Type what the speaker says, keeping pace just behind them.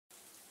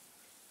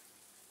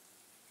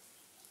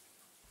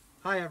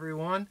Hi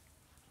everyone,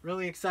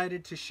 really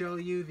excited to show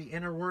you the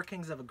inner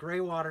workings of a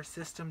Greywater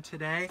system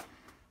today.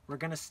 We're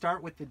going to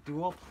start with the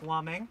dual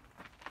plumbing.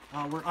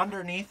 We're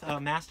underneath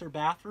a master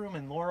bathroom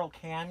in Laurel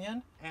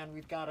Canyon, and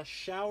we've got a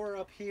shower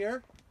up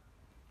here.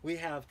 We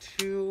have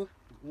two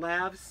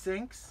lav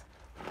sinks,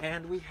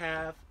 and we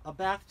have a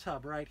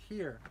bathtub right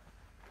here.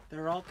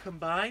 They're all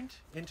combined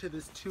into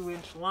this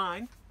 2-inch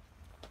line,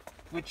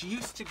 which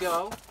used to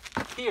go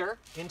here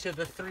into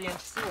the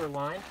 3-inch sewer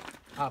line,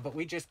 but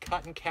we just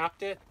cut and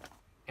capped it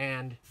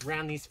and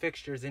ran these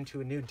fixtures into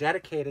a new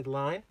dedicated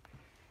line,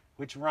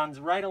 which runs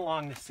right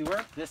along the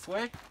sewer this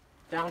way,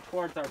 down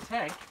towards our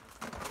tank.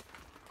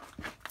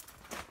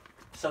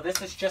 So this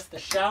is just the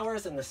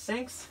showers and the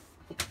sinks.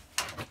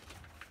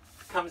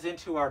 Comes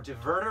into our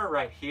diverter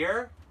right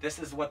here. This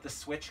is what the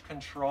switch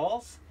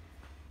controls.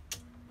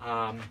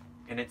 And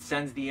it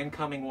sends the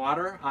incoming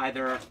water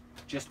either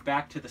just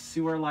back to the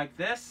sewer like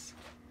this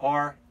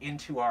or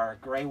into our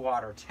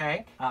Greywater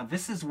tank.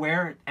 This is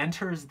where it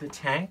enters the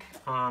tank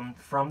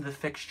from the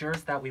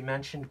fixtures that we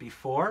mentioned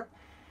before.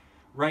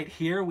 Right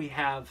here we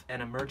have an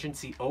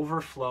emergency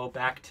overflow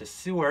back to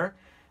sewer.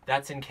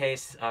 That's in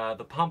case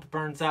the pump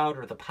burns out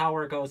or the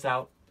power goes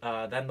out,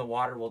 then the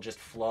water will just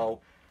flow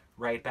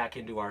right back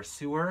into our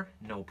sewer,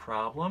 no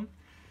problem.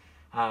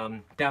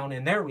 Down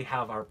in there we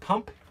have our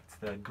pump. It's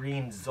the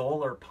green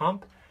Zoller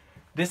pump.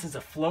 This is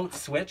a float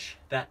switch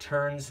that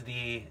turns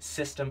the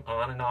system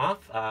on and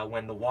off.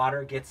 When the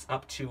water gets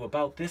up to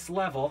about this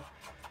level,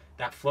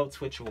 that float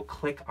switch will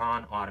click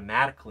on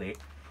automatically.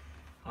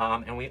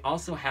 And we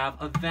also have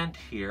a vent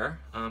here.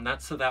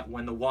 That's so that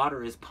when the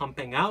water is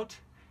pumping out,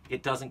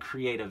 it doesn't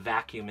create a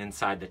vacuum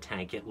inside the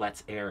tank. It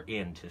lets air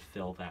in to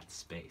fill that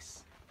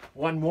space.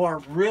 One more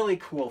really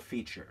cool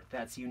feature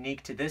that's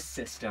unique to this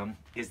system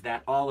is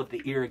that all of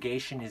the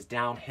irrigation is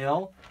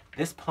downhill.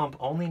 This pump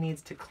only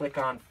needs to click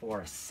on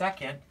for a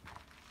second,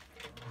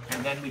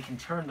 and then we can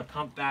turn the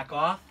pump back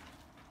off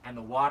and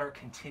the water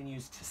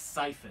continues to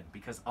siphon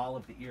because all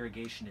of the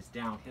irrigation is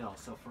downhill.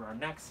 So for our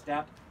next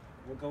step,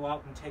 we'll go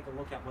out and take a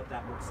look at what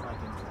that looks like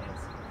in the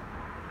landscape.